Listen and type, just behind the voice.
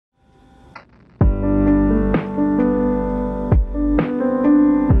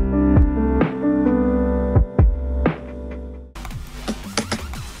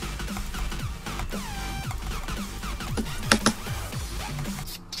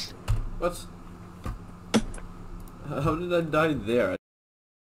What? How did I die there?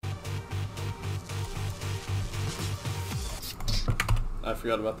 I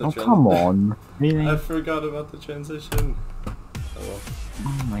forgot about the transition. Oh, come on. Really? I forgot about the transition. Oh well.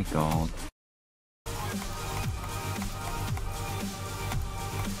 Oh my god.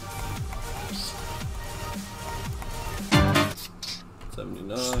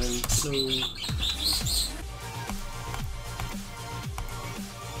 No.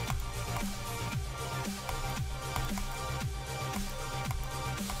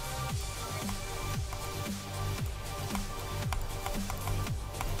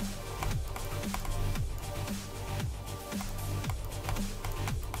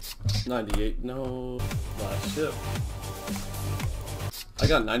 98, no. Last ship. I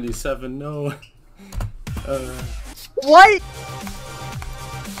got 97, no. What?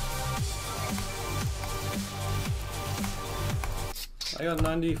 I got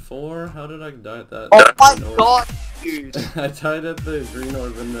 94? How did I die at that? Oh my god, dude! I died at the green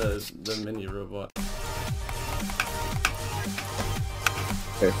orb in the mini robot.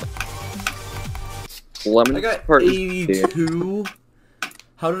 Lemon I got part 82?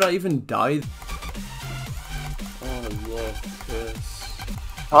 How did I even die? Oh, I love this.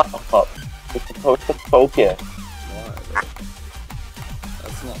 Shut up. You're supposed to focus. Why?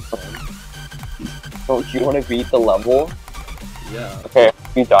 That's not fun. Don't you want to beat the level? Yeah. Okay,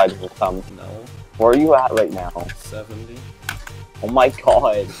 you died this time. No. Where are you at right now? 70. Oh my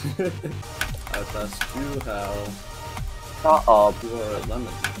god. I passed you, Hal. Shut up. You are at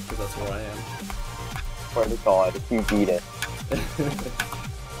Lemon, because that's where I am. Swear to god, if you beat it.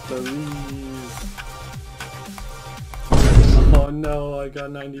 Please. Oh no, I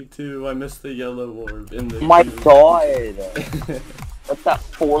got 92. I missed the yellow orb in the Oh my queue. god. What's that,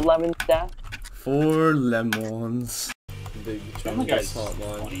 4 lemons death? 4 lemons. Big Chungus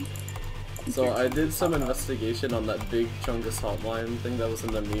hotline. So I did some investigation on that Big Chungus hotline thing that was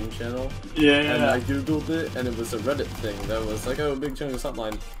in the meme channel. Yeah. And I googled it, and it was a Reddit thing that was like, oh, Big Chungus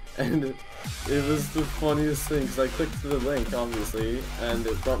hotline. And it was the funniest thing, because I clicked the link, obviously, and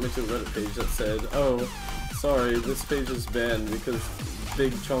it brought me to a Reddit page that said, oh, sorry, this page is banned because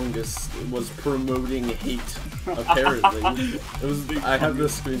Big Chungus was promoting hate, apparently. It was, I have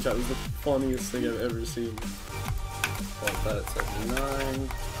this screenshot, it was the funniest thing I've ever seen. Well, that at 79.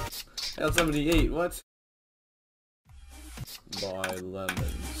 I got 78, what? Buy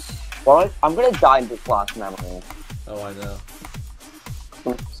lemons. Well, I'm gonna die in this last memory. Oh, I know.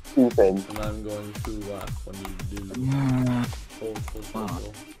 I'm stupid. And I'm going to laugh when you do.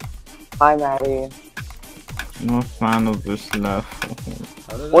 Hold. Hi, Maddie. I'm a fan of this level.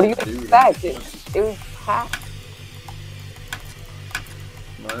 What do you expect? It was half.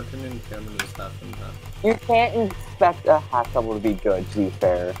 In my opinion, Cameron is half and half. You can't expect a hack level to be good, to be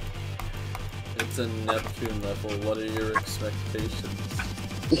fair. It's a Neptune level, what are your expectations?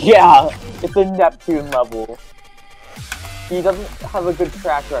 Yeah, it's a Neptune level. He doesn't have a good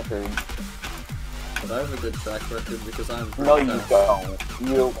track record. But I have a good track record because I'm pretty No, you fast. don't.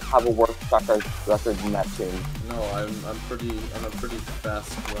 You have a worse track record than Neptune. No, I'm a pretty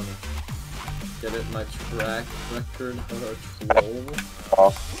fast runner. Get it? My track record of a troll?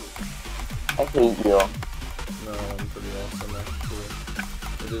 Oh, I hate you. No, I'm pretty awesome actually.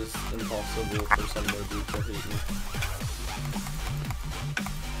 It is impossible for somebody to hate me.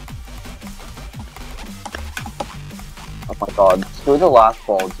 Oh my god, screw the last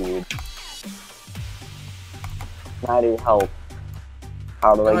ball, dude. Maddie, help.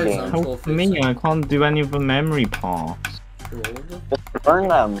 How do I Guys, game? I'm Help me, I can't do any of the memory parts. Trolled? Just burn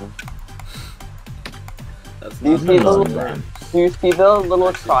them. That's Do you not see how the it works. Do you see the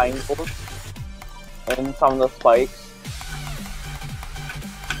little triangles and some of the spikes?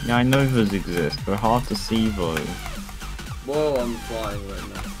 Yeah, I know those exist, they're hard to see though. Whoa, I'm flying right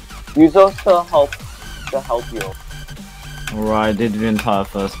now. Use those to help you. Alright, I did the entire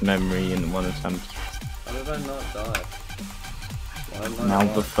first memory in one attempt. How did I not die? Why am I Now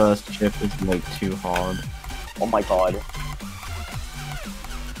alive? the first chip is like too hard. Oh my god.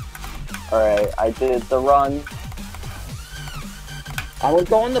 Alright, I did the run. I would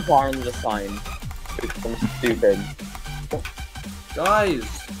go on the barn this time. I'm stupid. Guys,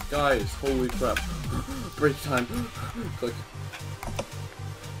 holy crap. Break time. Click.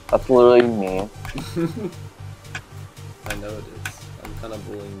 That's literally me. I know it is. I'm kind of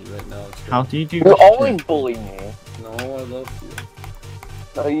bullying you right now. How do you do You this always shit? bully me. No, I love you.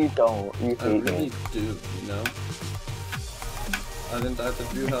 No, you don't. You I hate really me. do, you know? I didn't have to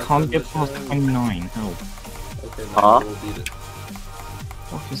do I how can't get past transition. 29, help. Okay, now Huh? we'll beat it.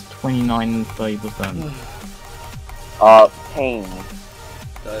 What is 29 and 30%? Pain.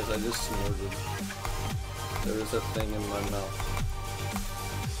 Guys, I just snorted. There was a thing in my mouth.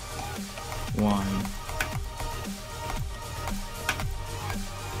 1.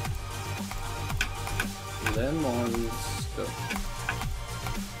 Lemons. Go.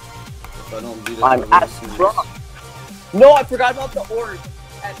 If I don't beat it, I'm I at drop. No, I forgot about the orb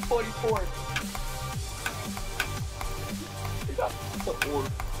at 24. The orb.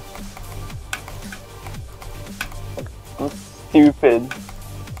 I'm stupid.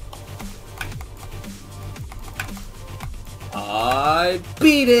 I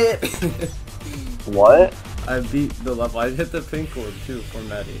beat it! What? I beat the level. I hit the pink orb too for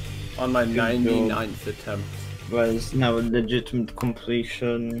Maddie. On my 99th attempt. Was now a legitimate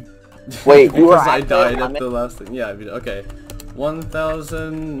completion. Wait, you were Because I actually died at at the last thing. Yeah, I beat it. Okay.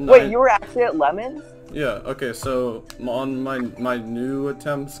 1,000. Wait, you were actually at lemons? Yeah, okay, so on my new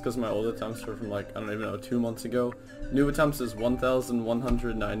attempts, because my old attempts were from like, I don't even know, 2 months ago. New attempts is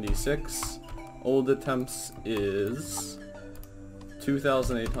 1,196. Old attempts is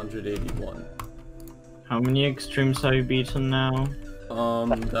 2,881. How many extremes have you beaten now?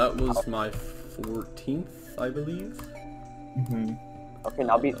 That was my 14th, I believe. Mm-hmm. Okay,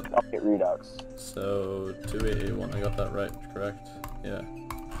 now I'll get Redux. So 2881, I got that right, correct? Yeah.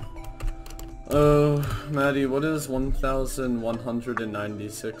 Oh, Maddie, what is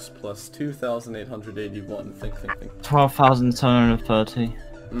 1,196 plus 2,881? Think. 12,730.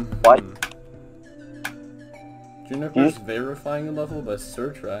 What? Juniper's verifying a level by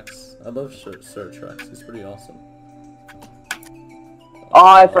Surtrax. I love Surtrax, he's pretty awesome. Oh,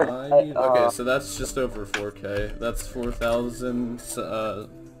 I forgot. Okay, so that's just over 4K. That's 4,000,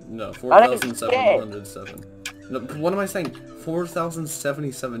 no, 4,707. No, what am I saying?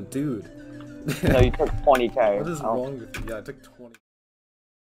 4,077, dude. No, you took 20k. What is wrong with you? Yeah, I took 20.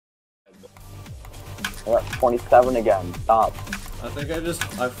 I got 27 again. Stop. I think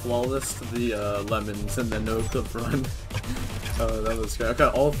I flawlessed the lemons and the no clip run. Oh, that was great. I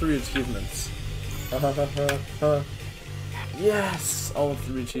got all 3 achievements. Yes! All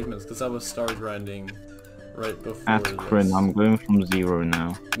 3 achievements, because I was star grinding right before That's this. grim. I'm going from 0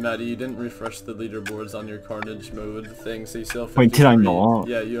 now. Maddie, you didn't refresh the leaderboards on your carnage mode thing, so you still have 53. Wait, did I not?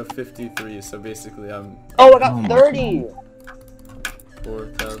 Yeah, you have 53, so basically I'm... Oh, I got 30!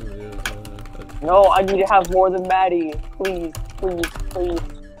 4,000... No, I need to have more than Maddie. Please.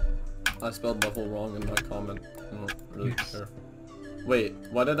 I spelled level wrong in my comment. I don't really care. Wait,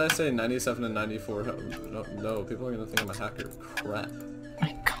 why did I say 97 and 94? No, people are gonna think I'm a hacker. Crap.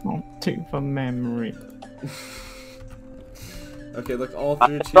 I can't do the memory. Okay, look, all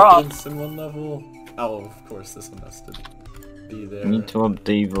 3 achievements in 1 level. Oh, of course, this one has to be there. I need to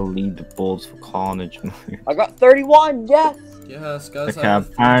update the leaderboards for carnage mode. I got 31, yes! Yes, guys. Okay,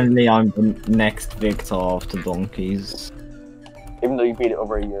 apparently I'm the next victor after donkeys. Even though you beat it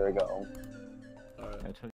over a year ago.